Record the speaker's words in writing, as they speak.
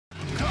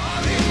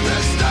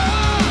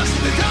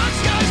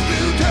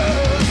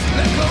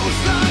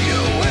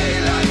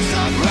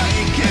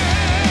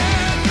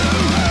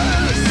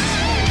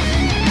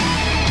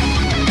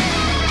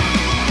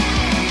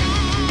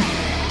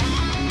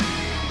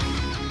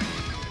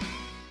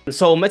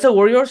So, Metal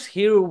Warriors,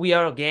 here we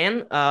are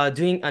again,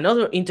 doing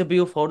another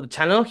interview for the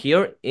channel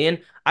here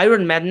in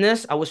Iron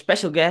Madness. Our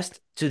special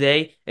guest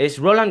today is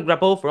Roland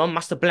Grapow from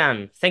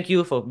Masterplan. Thank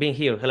you for being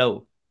here.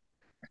 Hello.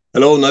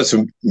 Hello, nice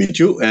to meet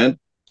you and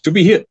to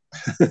be here.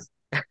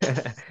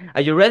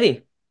 Are you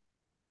ready?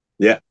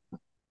 Yeah,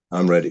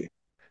 I'm ready.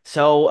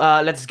 So,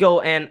 let's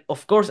go. And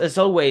of course, as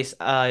always,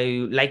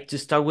 I like to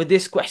start with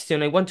this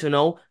question. I want to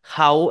know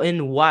how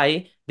and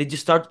why did you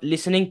start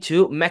listening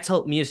to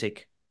metal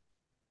music?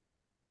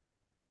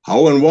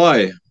 How and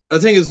why? I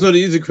think it's not an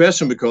easy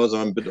question because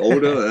I'm a bit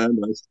older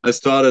and I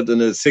started in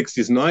the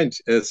 60s, 90s,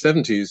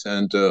 70s,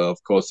 and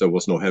of course, there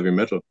was no heavy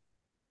metal.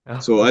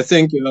 So I Oh,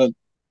 think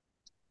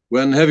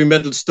when heavy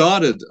metal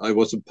started, I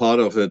was a part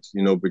of it,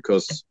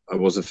 because I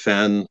was a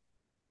fan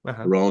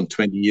uh-huh. around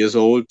 20 years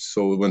old.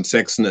 So when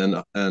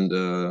Saxon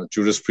and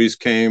Judas Priest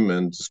came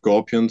and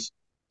Scorpions,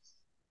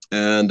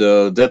 and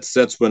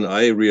that's when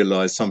I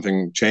realized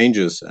something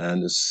changes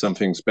and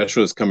something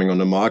special is coming on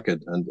the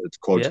market, and it's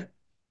called Yeah.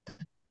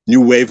 new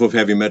wave of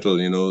heavy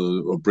metal,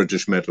 or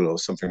British metal or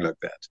something like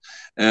that.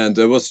 And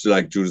there was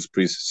like Judas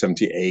Priest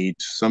 78,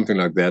 something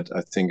like that,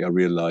 I think I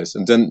realized.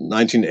 And then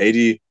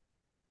 1980,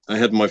 I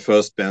had my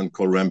first band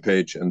called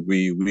Rampage, and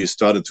we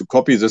started to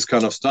copy this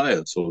kind of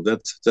style. So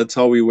that's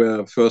how we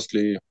were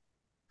firstly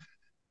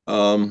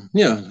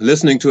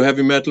listening to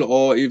heavy metal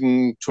or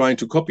even trying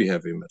to copy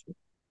heavy metal.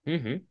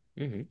 Mm-hmm.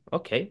 Mm-hmm.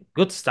 Okay.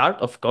 Good start,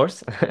 of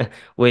course,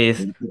 with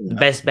the Yeah.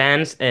 best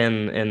bands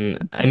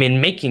and I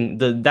mean making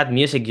that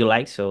music you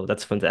like, so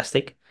that's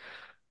fantastic.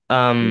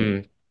 Yeah.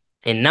 Um,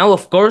 and now,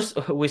 of course,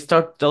 we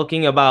start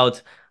talking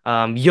about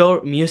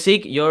your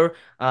music, your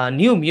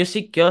new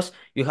music, because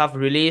you have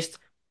released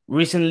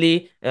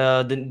recently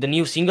the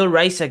new single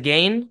Rise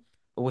Again,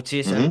 which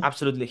is an Mm-hmm.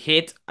 absolutely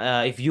hit.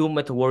 If you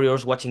Metal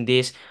Warriors watching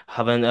this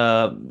haven't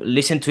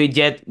listened to it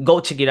yet,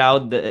 go check it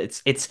out.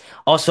 It's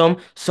awesome.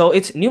 So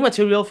it's new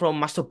material from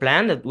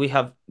Masterplan that we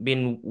have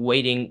been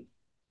waiting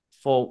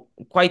for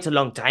quite a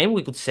long time,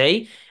 we could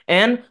say.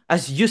 And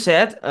as you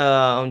said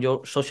on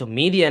your social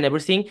media and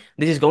everything,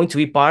 this is going to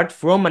be part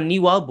from a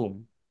new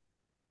album.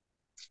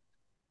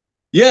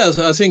 Yes,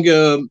 I think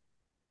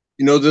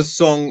this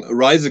song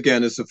 "Rise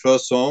Again" is the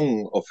first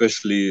song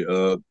officially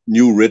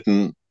new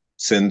written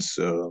since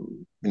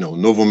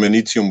Novum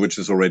Initium, which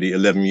is already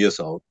 11 years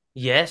out.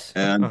 Yes.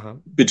 And Uh-huh.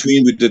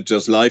 between we did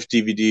just live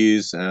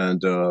DVDs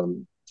and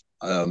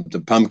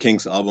the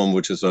Pumpkins album,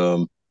 which is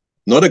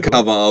not a Cool.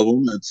 cover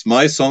album. It's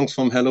my songs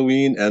from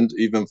Helloween and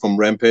even from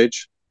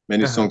Rampage.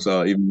 Many Uh-huh. songs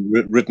are even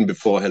written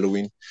before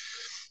Helloween.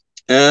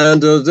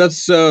 And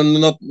that's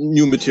not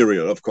new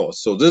material, of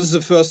course. So this is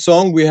the first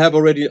song we have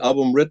already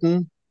album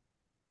written.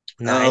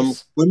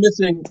 Nice.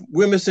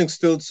 We're missing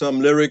still some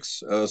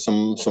lyrics,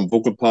 some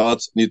vocal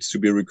parts needs to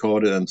be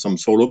recorded, and some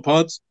solo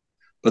parts.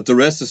 But the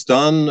rest is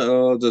done.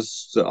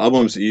 The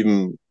album is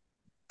even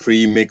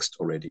pre-mixed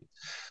already.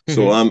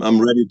 So Mm-hmm. I'm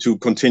ready to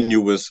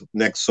continue with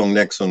next song,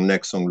 next song,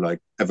 next song, like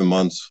every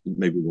month,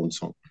 maybe one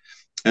song.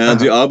 And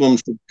the Uh-huh. album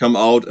should come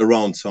out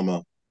around summer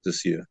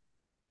this year.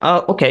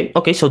 Okay.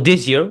 Okay. So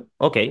this year,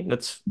 okay,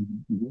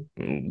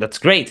 Mhm. that's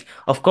great.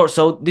 Of course.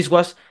 So this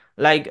was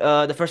like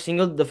the first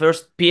single, the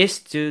first piece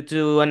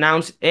to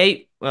announce,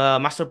 hey,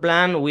 Master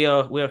Plan, we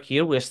are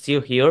here, we are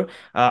still here,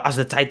 as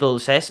the title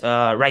says,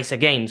 Rise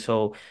Again.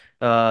 So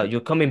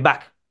you're coming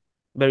back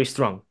very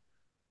strong.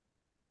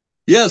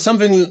 Yeah,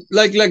 something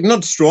like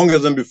not stronger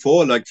than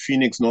before, like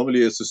Phoenix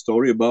normally is a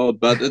story about,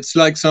 but it's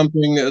like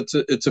something.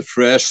 It's a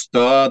fresh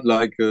start.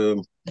 Like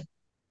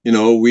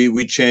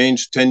we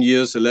changed 10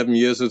 years, 11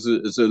 years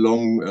is a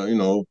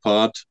long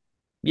part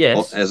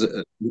Yes. as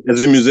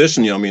a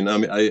musician. Yeah,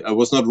 I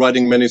was not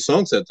writing many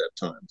songs at that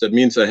time. That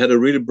means I had a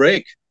really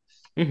break.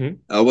 Mm-hmm.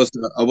 I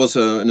was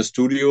in a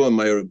studio in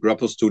my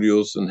Grappo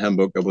studios in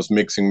Hamburg. I was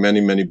mixing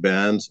many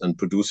bands and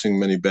producing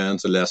many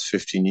bands the last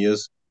 15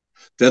 years.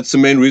 That's the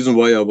main reason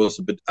why I was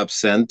a bit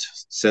absent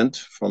sent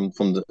from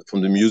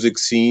the music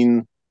scene,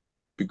 Uh-huh.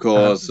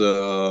 because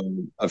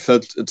I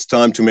felt it's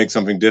time to make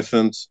something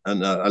different,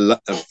 and I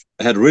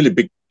had really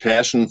big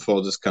passion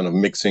for this kind of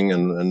mixing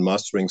and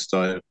mastering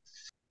style.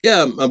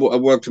 Yeah, I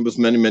worked with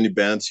many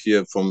bands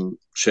here from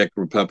Czech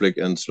Republic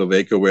and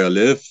Slovakia, where I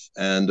live,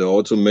 and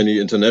also many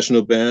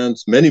international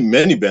bands,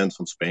 many bands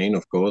from Spain,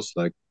 of course.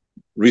 Like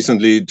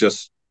recently,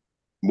 just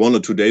 1 or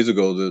 2 days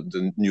ago,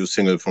 the new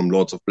single from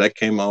Lords of Black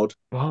came out,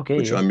 Okay,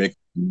 which I yeah. make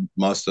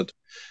mastered.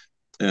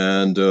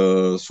 And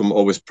so I'm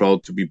always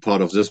proud to be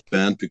part of this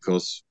band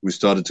because we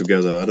started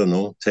together, I don't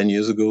know, 10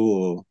 years ago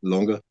or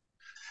longer.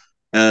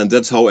 And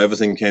that's how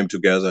everything came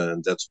together.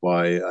 And that's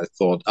why I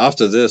thought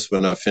after this,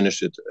 when I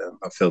finished it,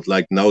 I felt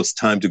like now it's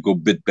time to go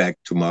bit back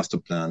to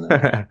Masterplan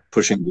and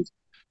pushing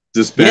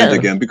this band Yeah.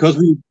 again, because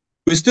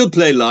we still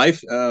play live,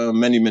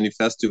 many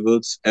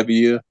festivals every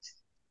year.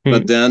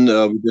 But Hmm. then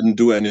we didn't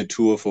do any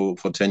tour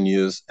for 10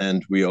 years.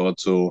 And we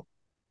also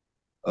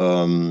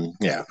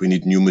we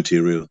need new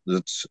material.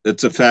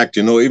 It's a fact,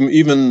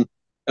 even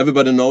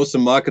everybody knows the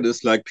market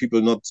is like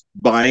people not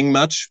buying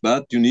much,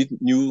 but you need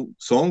new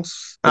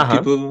songs that Uh-huh.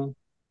 people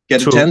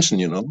get True. attention.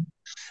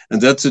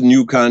 and that's a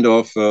new kind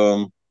of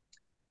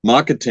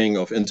marketing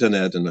of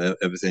internet and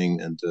everything,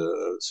 and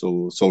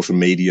so social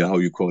media, how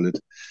you call it.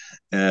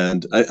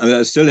 And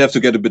I still have to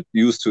get a bit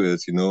used to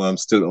it. I'm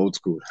still old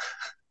school.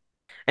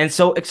 And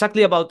so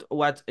exactly about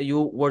what you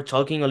were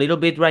talking a little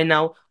bit right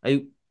now,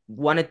 I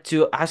wanted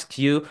to ask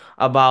you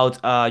about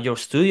your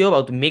studio,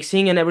 about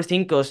mixing and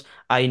everything, because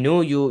I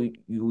knew you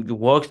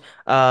worked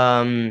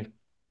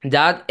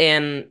that,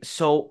 and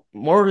so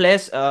more or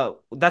less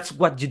that's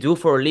what you do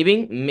for a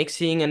living,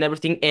 mixing and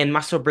everything. And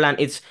Masterplan,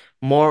 it's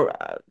more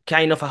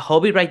kind of a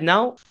hobby right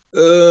now.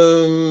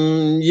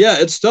 Yeah,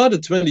 it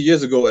started 20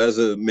 years ago as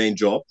a main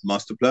job,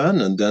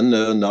 Masterplan, and then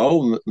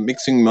now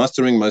mixing,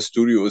 mastering my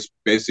studio is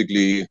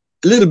basically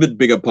a little bit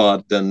bigger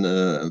part than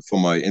for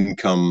my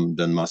income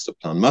than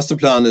Masterplan.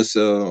 Masterplan is,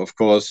 of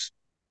course,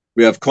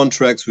 we have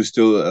contracts. We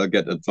still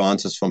get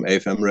advances from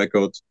AFM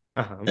Records,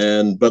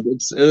 but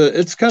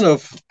it's kind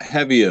of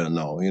heavier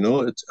now.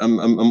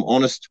 I'm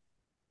honest.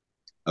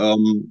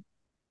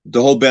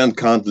 The whole band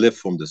can't live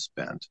from this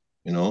band.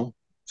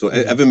 So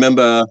every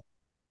member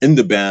in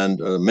the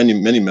band,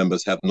 many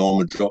members have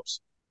normal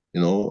jobs.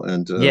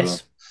 And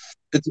Yes.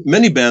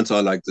 Many bands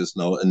are like this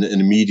now in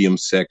a medium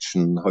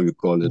section, how you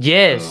call it.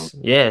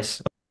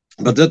 Yes.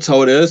 But that's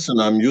how it is,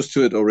 and I'm used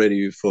to it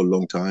already for a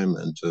long time.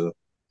 And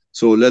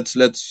so let's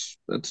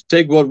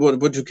take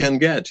what you can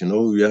get.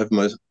 You have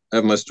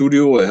my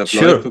studio. I have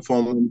live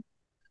performance.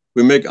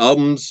 We make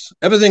albums.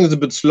 Everything is a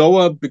bit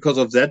slower because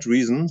of that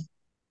reason,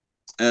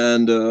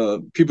 and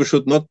people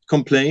should not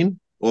complain.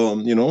 Or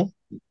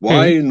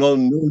why no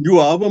new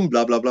album?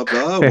 Blah blah blah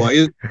blah.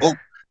 Why?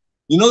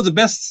 The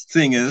best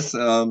thing is,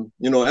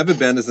 every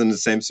band is in the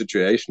same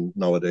situation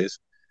nowadays.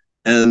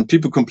 And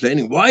people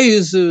complaining, why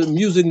is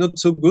music not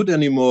so good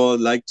anymore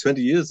like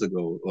 20 years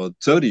ago or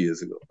 30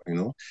 years ago,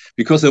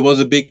 because there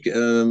was a big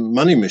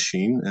money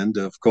machine. And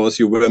of course,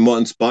 you were more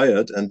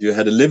inspired and you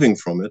had a living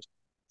from it.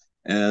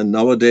 And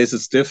nowadays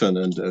it's different.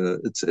 And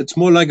it's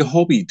more like a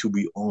hobby, to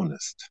be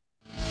honest.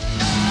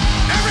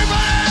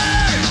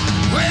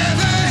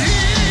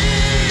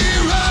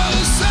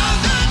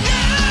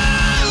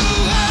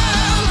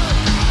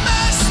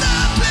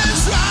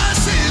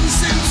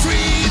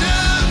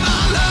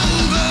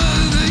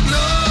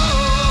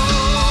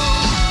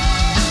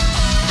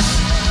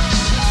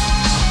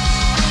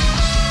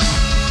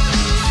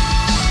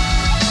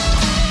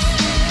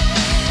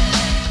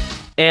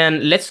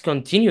 And let's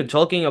continue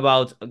talking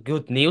about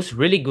good news,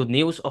 really good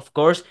news. Of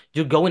course,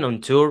 you're going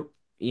on tour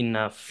in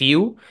a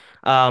few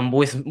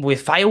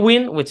with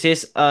Firewind, which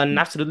is an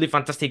absolutely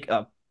fantastic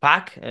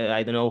pack.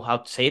 I don't know how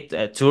to say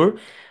it, tour.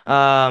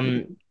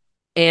 And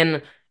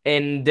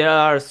there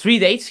are 3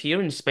 dates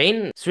here in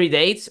Spain, 3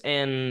 dates,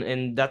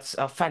 and that's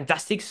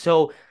fantastic.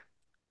 So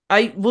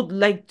I would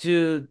like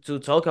to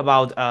talk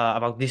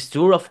about this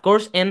tour, of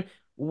course, and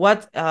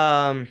what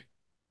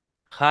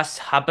has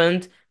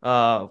happened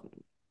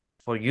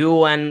for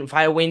you and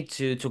Firewind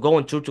to go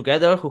on tour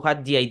together. Who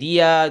had the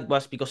idea? It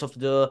was because of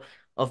the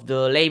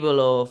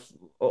label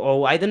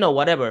or I don't know,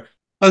 whatever.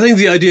 I think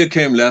the idea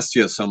came last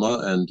year summer,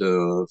 and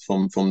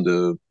from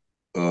the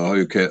how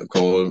you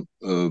call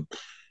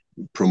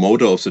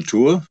promoter of the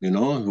tour,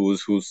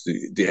 who's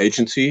the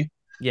agency.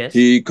 Yes.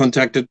 He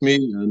contacted me,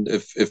 and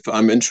if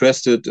I'm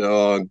interested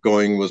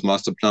going with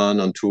Masterplan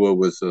on tour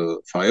with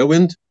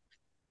Firewind.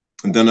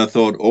 And then I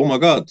thought, oh my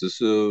God, this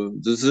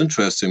is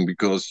interesting,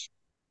 because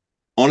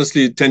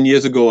honestly, 10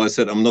 years ago, I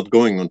said I'm not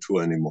going on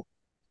tour anymore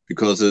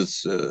because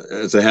it's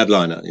as a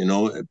headliner,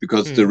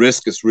 because the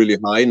risk is really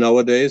high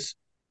nowadays.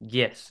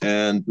 Yes.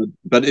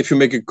 But if you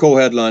make a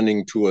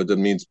co-headlining tour, that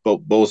means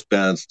both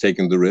bands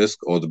taking the risk,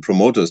 or the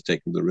promoters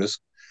taking the risk.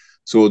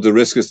 So the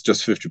risk is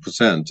just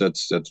 50%.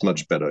 That's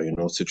much better,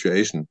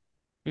 situation.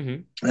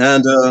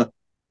 And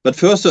but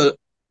first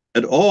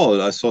at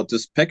all, I thought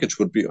this package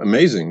would be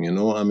amazing.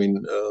 I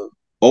mean,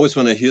 always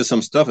when I hear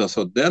some stuff, I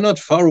thought they're not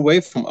far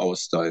away from our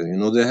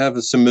style. They have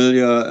a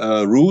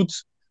similar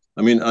roots.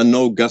 I mean, I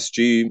know Gus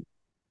G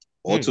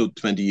also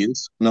 20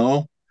 years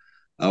now.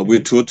 We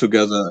toured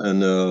together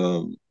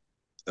and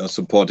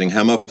supporting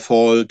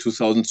Hammerfall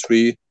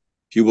 2003.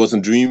 He was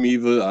in Dream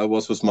Evil. I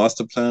was with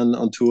Masterplan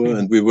on tour,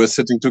 and we were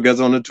sitting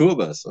together on a tour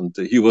bus. And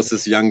he was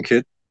this young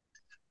kid.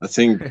 I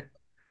think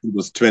he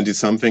was 20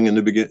 something in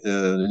the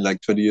beginning,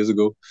 like 20 years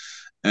ago.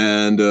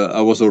 And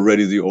I was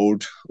already the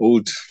old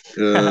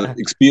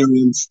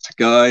experienced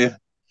guy.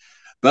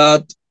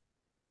 But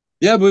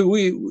yeah,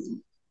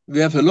 we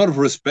have a lot of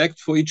respect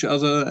for each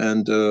other,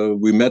 and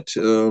we met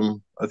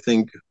I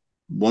think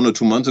 1 or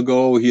 2 months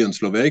ago here in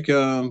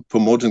Slovakia,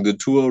 promoting the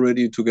tour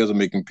already together,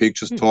 making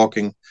pictures,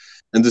 talking,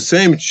 and the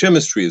same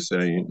chemistry is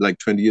like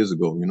 20 years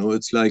ago.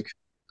 It's like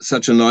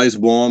such a nice,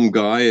 warm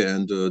guy,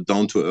 and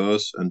down to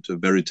earth, and a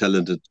very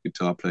talented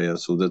guitar player.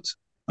 So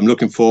I'm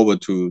looking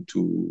forward to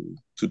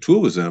tour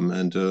with them,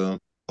 and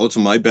also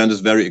my band is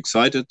very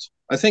excited.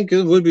 I think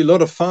it will be a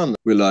lot of fun.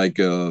 We're like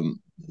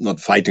not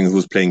fighting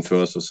who's playing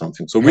first or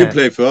something. So we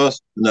play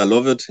first, and I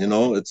love it.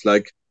 It's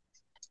like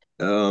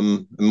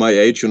in my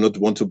age, you not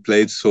want to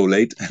play it so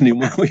late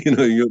anymore.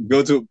 You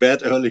go to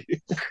bed early.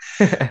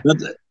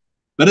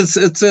 but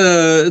it's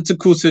a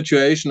cool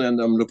situation,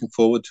 and I'm looking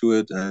forward to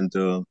it.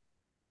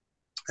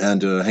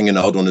 And hanging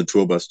out on a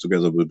tour bus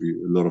together will be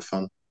a lot of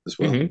fun as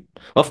well.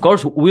 Of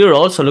course, we're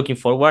also looking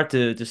forward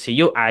to see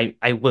you.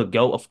 I will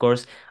go, of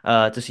course,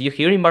 to see you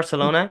here in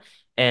Barcelona,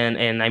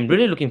 and I'm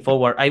really looking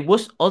forward. I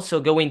was also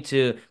going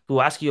to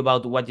ask you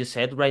about what you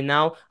said right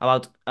now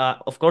about,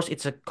 of course,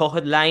 it's a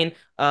co-headline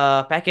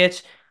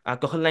package, a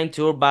co-headline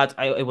tour, but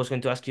I was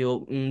going to ask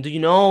you, do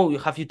you know,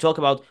 have you talked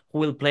about who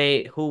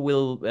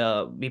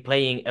will be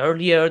playing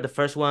earlier, the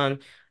first one,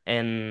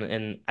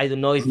 and I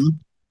don't know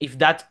if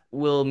that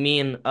will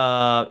mean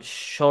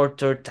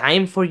shorter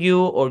time for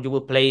you, or you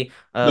will play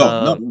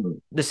No.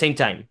 the same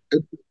time.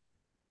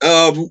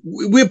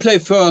 We play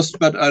first,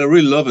 but I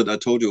really love it. I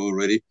told you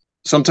already.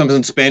 Sometimes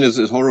in Spain it's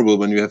horrible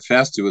when you have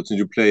festivals and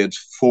you play at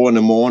 4 in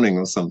the morning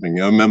or something.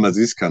 I remember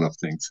these kind of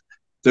things.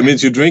 That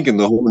means you're drinking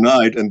the whole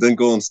night and then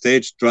go on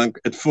stage drunk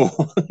at 4.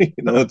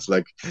 It's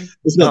like,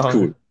 it's not No,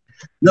 cool.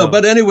 no.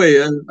 But anyway,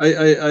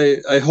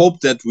 I hope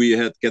that we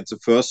get the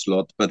first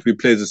slot, but we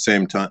play the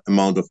same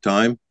amount of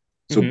time.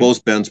 So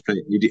both bands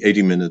play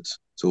 80 minutes.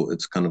 So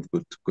it's kind of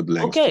good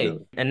length. Okay,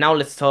 together. and now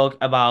let's talk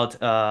about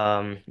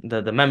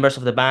the members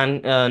of the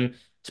band, and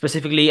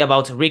specifically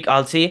about Rick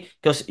Altsey,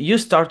 because you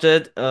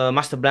started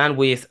Masterplan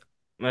with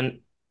an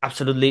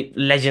absolutely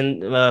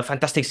legend,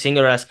 fantastic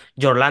singer as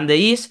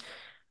Jorlande is.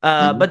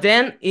 But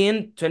then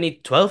in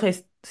 2012, I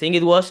think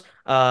it was,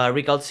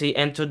 Rick Altsey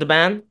entered the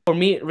band. For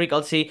me, Rick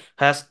Altsey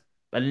has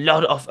a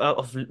lot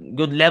of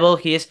good level.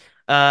 He is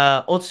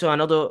also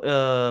another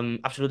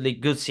absolutely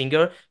good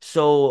singer.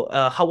 So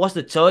how was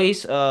the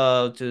choice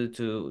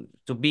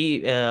to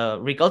be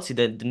Rick Altsey,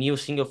 the new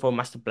singer for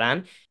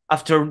Masterplan?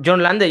 After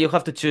John Lande, you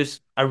have to choose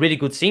a really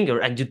good singer,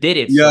 and you did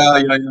it.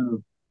 Yeah.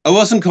 I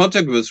was in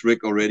contact with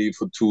Rick already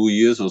for 2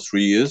 years or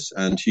 3 years,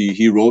 and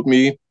he wrote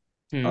me.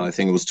 I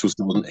think it was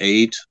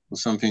 2008 or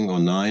something, or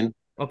 9.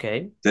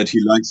 Okay. That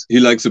he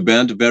likes the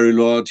band very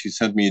lot. He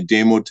sent me a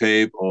demo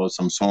tape or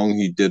some song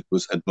he did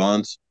with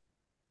Advance,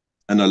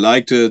 and I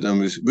liked it, and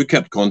we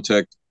kept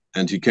contact.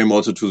 And he came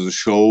also to the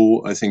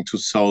show, I think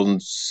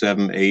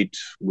 2007, 8,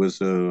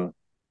 with when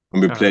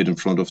we played in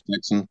front of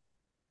Jackson.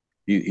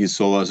 He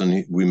saw us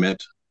and we met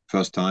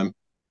first time.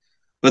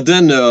 But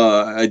then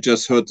I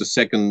just heard the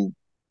second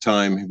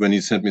time when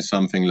he sent me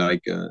something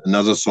like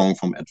another song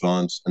from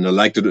Advance, and I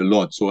liked it a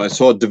lot. So I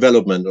saw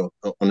development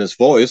on his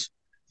voice,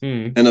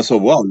 and I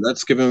thought, wow,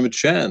 let's give him a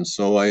chance.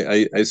 So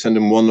I sent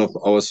him one of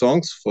our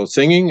songs for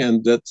singing,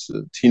 and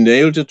he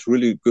nailed it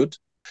really good.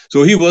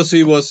 So he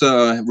was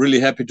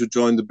really happy to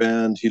join the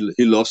band.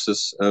 He loves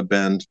this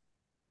band,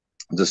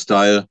 the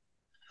style,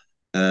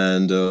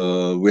 and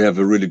we have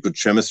a really good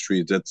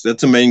chemistry. That's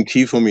the main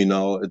key for me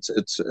now.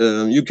 It's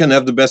you can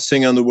have the best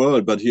singer in the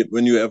world, but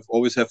when you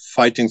always have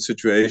fighting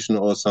situation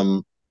or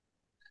some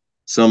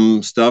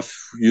stuff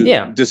you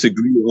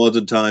disagree all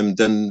the time,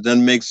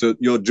 then makes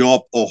your job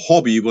or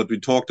hobby, what we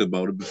talked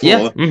about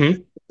before,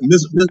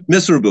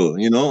 miserable,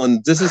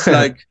 And this is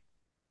like,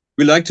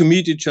 we like to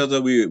meet each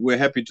other.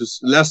 We're happy to.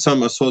 Last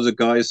time I saw the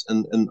guys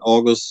in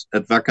August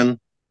at Wacken,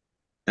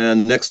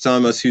 and next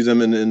time I see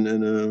them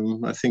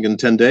in I think in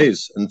 10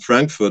 days in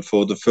Frankfurt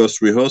for the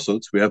first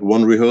rehearsals. We have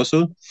one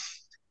rehearsal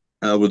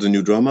with a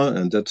new drummer,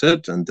 and that's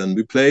it. And then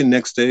we play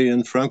next day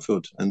in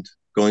Frankfurt and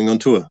going on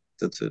tour.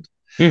 That's it.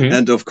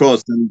 And of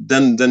course,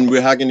 then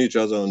we're hugging each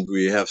other and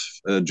we have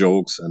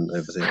jokes and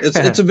everything.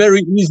 It's a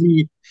very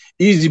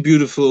easy,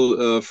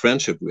 beautiful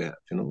friendship we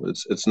have.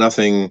 It's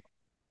nothing.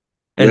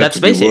 And that's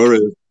basic.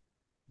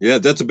 Yeah,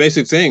 that's a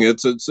basic thing.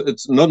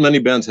 It's not many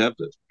bands have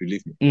this,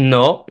 believe me.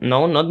 No,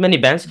 not many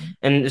bands.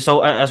 And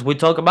so as we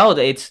talk about,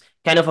 it's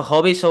kind of a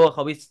hobby. So a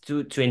hobby is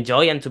to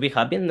enjoy and to be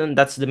happy, and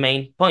that's the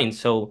main point.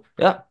 So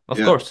yeah, of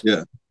course.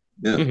 Yeah.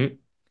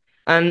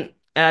 And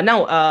now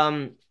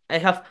I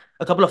have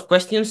a couple of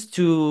questions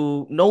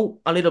to know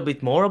a little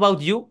bit more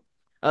about you.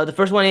 The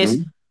first one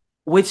is,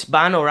 which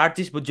band or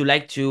artist would you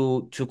like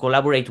to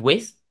collaborate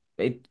with?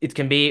 It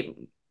can be,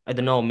 I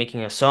don't know,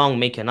 making a song,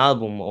 making an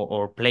album,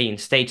 or playing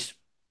stage.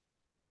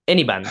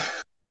 Any band.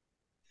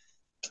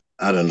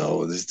 I don't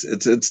know.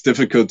 It's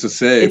difficult to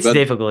say. It's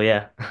difficult,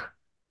 yeah.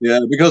 Yeah,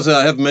 because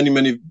I have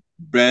many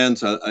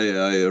bands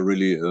I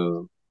really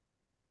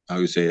how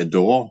you say,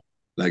 adore.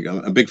 Like,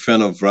 I'm a big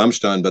fan of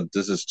Rammstein, but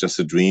this is just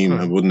a dream.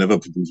 I would never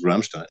produce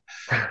Rammstein.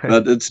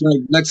 But it's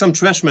like some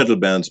thrash metal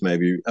bands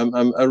maybe.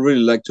 I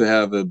really like to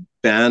have a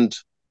band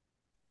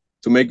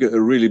to make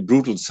a really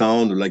brutal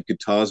sound, like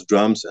guitars,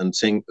 drums, and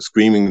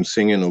screaming and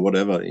singing or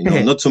whatever.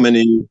 Not so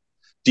many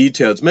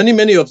details.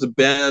 Many of the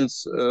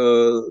bands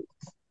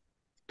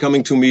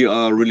coming to me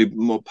are really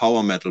more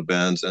power metal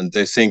bands, and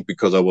they think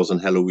because I was in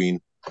Helloween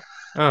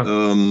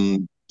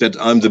that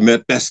I'm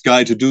the best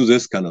guy to do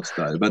this kind of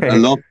style. But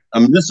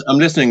I'm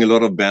listening a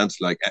lot of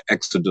bands like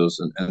Exodus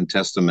and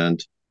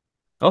Testament.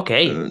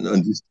 Okay.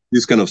 And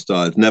this kind of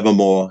style,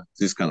 Nevermore,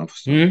 this kind of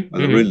stuff. I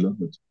really love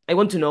it. I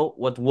want to know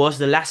what was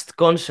the last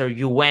concert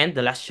you went,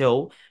 the last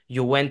show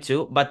you went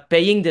to, but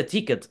paying the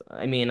ticket.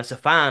 I mean, as a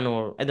fan,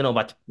 or I don't know,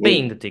 but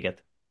paying the ticket.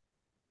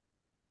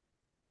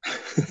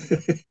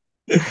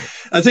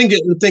 I think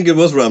it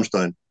was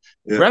Rammstein.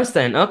 Yeah,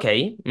 Rammstein,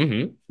 okay.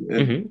 yeah.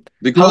 How long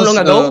Because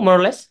ago, more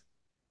or less?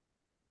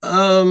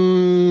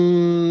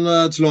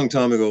 it's a long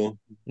time ago.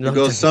 Long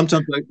Because time.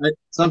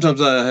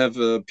 sometimes I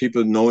have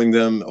people knowing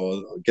them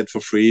or get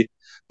for free.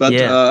 But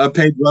Yeah. I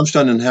played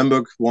Rammstein in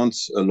Hamburg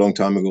once a long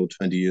time ago,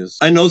 20 years.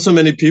 I know so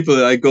many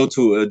people. I go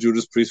to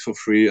Judas Priest for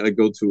free. I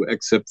go to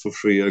Accept for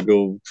free. I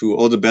go to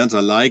all the bands I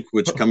like,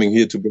 which coming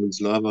here to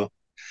Bratislava.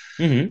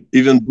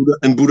 Even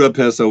in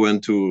Budapest, I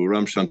went to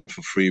Rammstein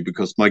for free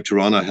because Mike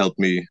Tirana helped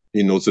me.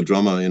 He knows the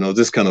drummer,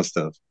 this kind of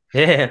stuff.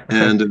 Yeah.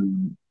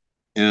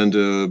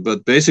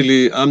 But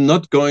basically, I'm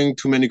not going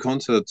to many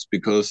concerts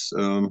because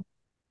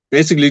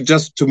basically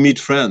just to meet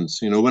friends.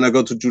 When I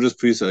go to Judas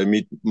Priest, I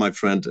meet my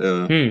friend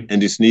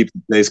Andy Sneap,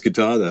 who plays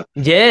guitar there.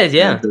 Yes,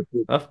 yeah,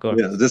 of course.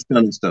 Yeah, this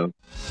kind of stuff.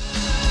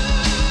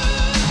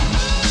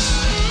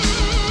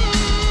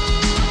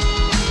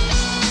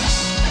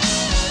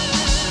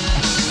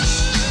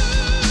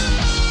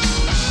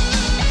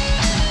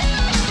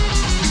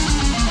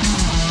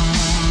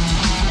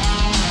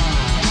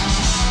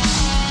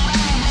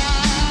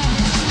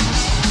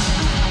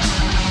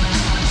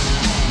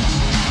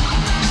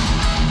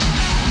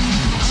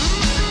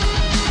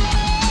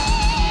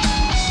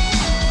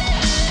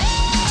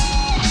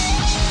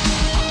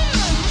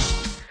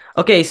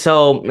 Okay,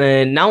 so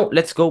now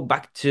let's go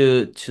back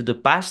to the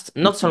past.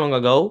 Not so long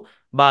ago,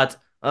 but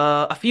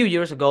a few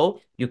years ago,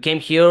 you came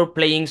here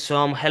playing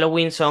some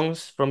Helloween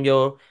songs from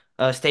your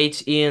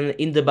stage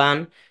in the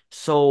band.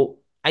 So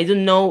I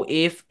don't know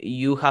if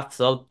you have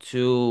thought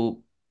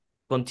to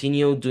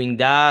continue doing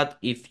that,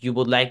 if you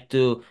would like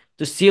to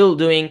still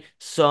doing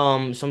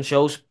some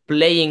shows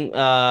playing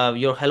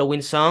your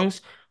Halloween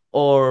songs,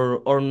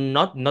 or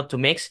not to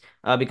mix,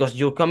 because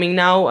you're coming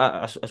now,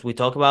 as we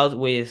talk about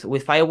with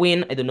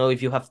Firewind. I don't know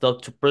if you have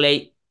thought to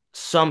play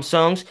some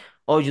songs,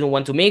 or you don't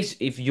want to mix.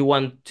 If you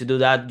want to do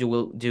that, you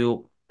will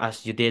do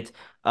as you did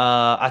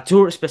a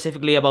tour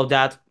specifically about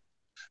that.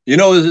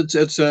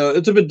 It's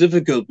a bit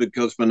difficult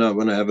because when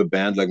I have a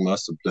band like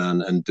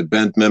Masterplan and the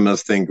band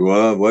members think,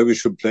 well, why we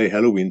should play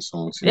Halloween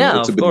songs, Yeah,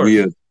 it's a of bit course.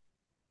 weird.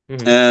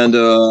 And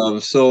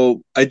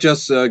so I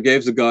just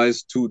gave the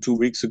guys 2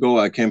 weeks ago.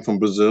 I came from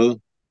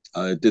Brazil.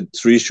 I did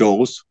 3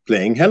 shows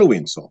playing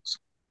Halloween songs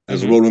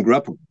as Roland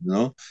Grapow,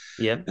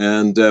 Yeah.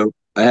 And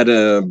I had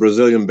a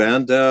Brazilian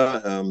band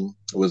there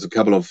with a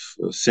couple of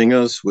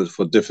singers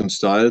for different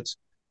styles,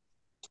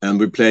 and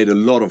we played a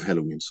lot of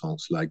Halloween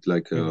songs, like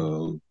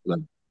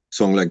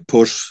song like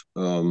Push,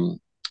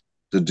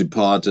 The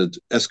Departed,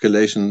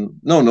 Escalation.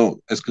 No,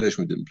 Escalation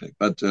we didn't play,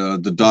 but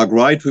The Dark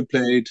Ride we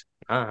played.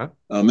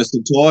 Mr.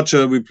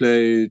 Torture we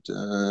played,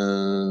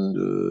 and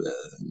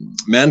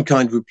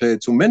Mankind we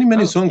played. So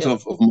many songs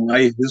of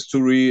my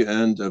history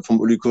and from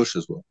Uli Kusch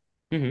as well.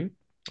 And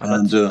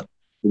it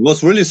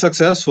was really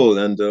successful.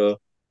 And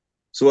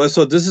so I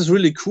thought, this is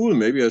really cool.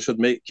 Maybe I should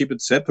keep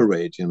it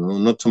separate,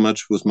 not too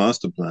much with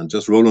Masterplan,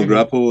 just Roland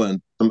Grapow and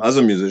some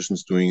other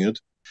musicians doing it.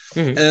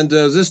 And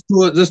this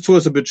tour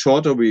is a bit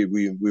shorter.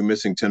 We're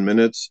missing 10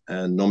 minutes,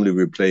 and normally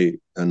we play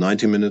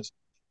 90 minutes.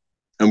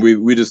 And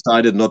we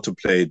decided not to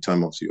play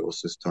Time of the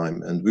Oath this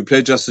time. And we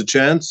played Just a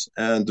Chance,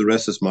 and the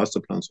rest is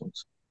Masterplan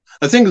songs.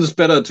 I think it's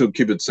better to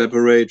keep it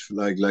separate,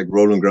 like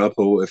Roland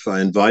Grapow, if I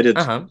invited.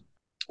 And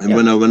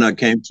when I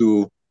came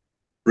to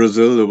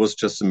Brazil, it was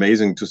just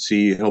amazing to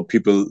see how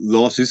people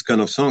love these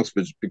kind of songs,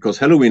 because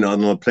Helloween are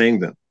not playing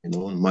them,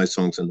 my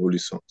songs and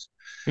Uli's songs.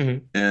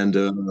 And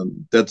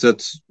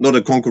that's not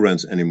a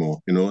concurrence anymore.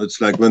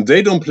 It's like when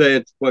they don't play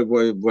it, why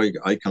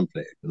I can't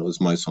play it? It's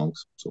my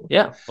songs. So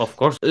yeah, of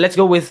course. Let's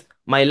go with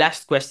my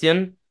last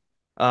question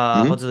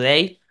for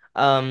today.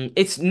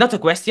 It's not a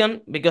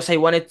question, because I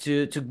wanted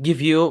to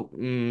give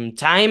you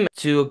time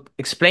to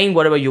explain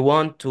whatever you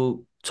want,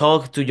 to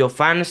talk to your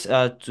fans,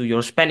 to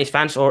your Spanish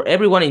fans, or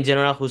everyone in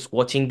general who's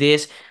watching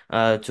this,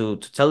 to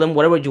tell them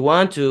whatever you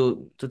want,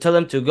 to tell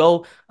them to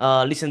go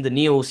listen the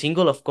new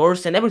single, of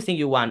course, and everything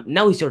you want.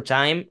 Now is your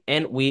time,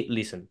 and we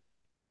listen.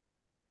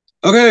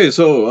 Okay,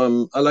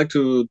 so I like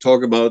to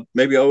talk about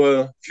maybe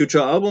our future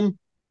album.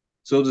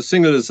 So the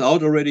single is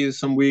out already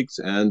some weeks,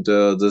 and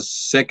the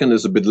second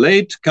is a bit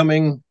late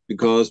coming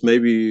because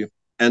maybe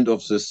end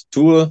of this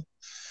tour.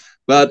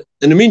 But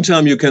in the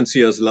meantime, you can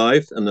see us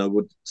live, and I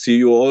would see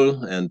you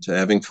all and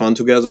having fun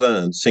together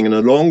and singing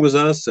along with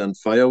us and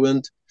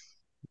Firewind.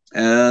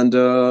 And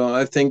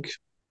I think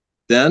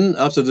then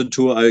after the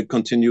tour, I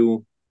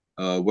continue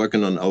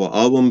working on our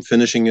album,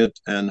 finishing it,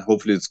 and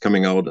hopefully it's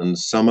coming out in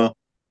summer.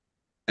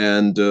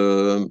 And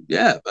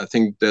I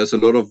think there's a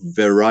lot of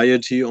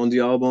variety on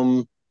the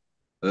album.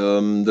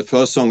 The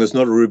first song is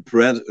not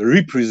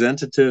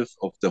representative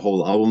of the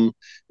whole album.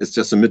 It's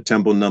just a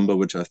mid-tempo number,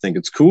 which I think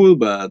it's cool,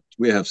 but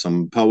we have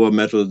some power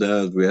metal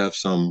there. We have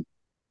some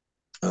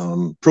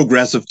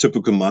progressive,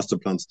 typical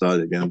Masterplan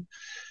style again,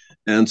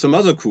 and some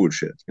other cool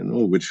shit,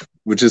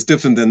 which is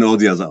different than all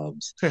the other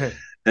albums.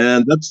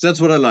 And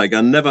that's what I like. I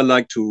never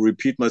like to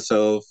repeat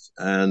myself.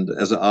 And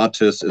as an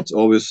artist, it's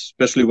always,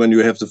 especially when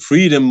you have the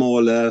freedom more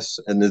or less,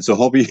 and it's a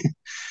hobby,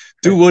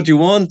 do what you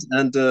want,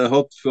 and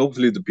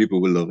hopefully the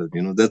people will love it.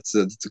 That's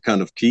the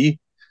kind of key.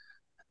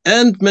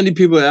 And many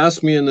people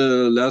asked me in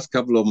the last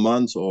couple of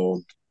months or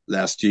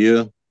last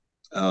year,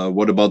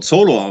 what about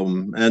solo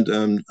album?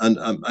 And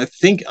I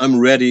think I'm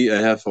ready.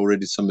 I have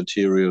already some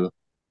material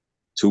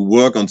to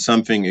work on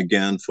something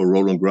again for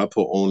Roland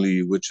Grapow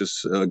only, which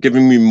is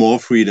giving me more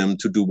freedom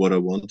to do what I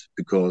want,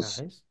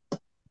 because Nice.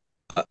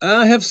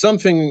 I have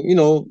something,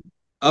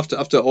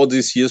 after all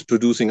these years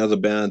producing other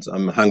bands,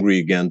 I'm hungry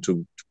again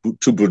to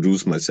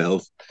produce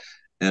myself,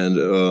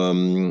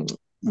 and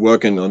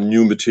working on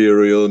new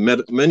material.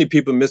 Many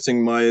people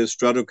missing my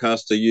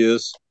Stratocaster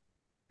years.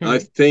 I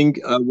think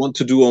I want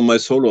to do on my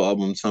solo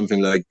album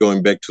something like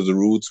going back to the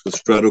roots with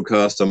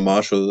Stratocaster,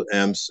 Marshall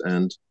amps,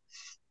 and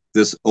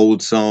this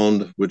old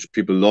sound which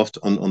people loved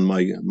on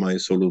my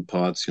solo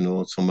parts,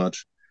 so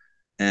much.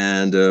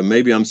 And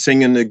maybe I'm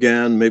singing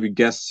again, maybe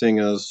guest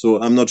singers.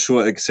 So I'm not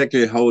sure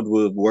exactly how it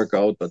will work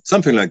out, but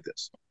something like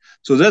this.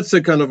 So that's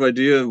the kind of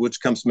idea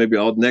which comes maybe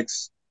out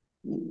next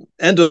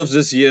end of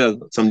this year.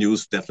 Some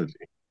news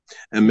definitely,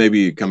 and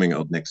maybe coming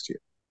out next year.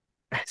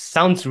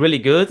 Sounds really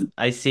good.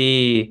 I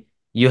see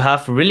you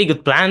have really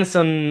good plans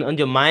on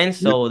your mind,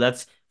 so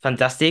that's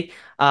fantastic.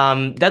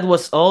 That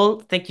was all.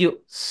 Thank you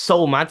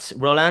so much,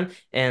 Roland,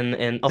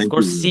 and of Thank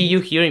course, see you.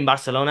 you here in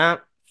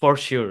Barcelona for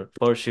sure,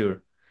 for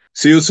sure.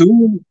 See you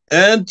soon,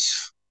 and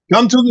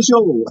come to the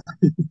show.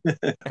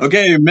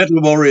 Okay, Metal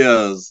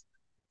Warriors.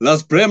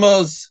 Las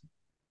Premos,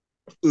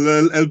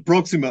 el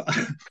próxima.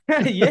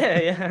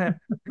 Yeah,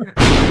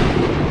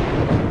 yeah.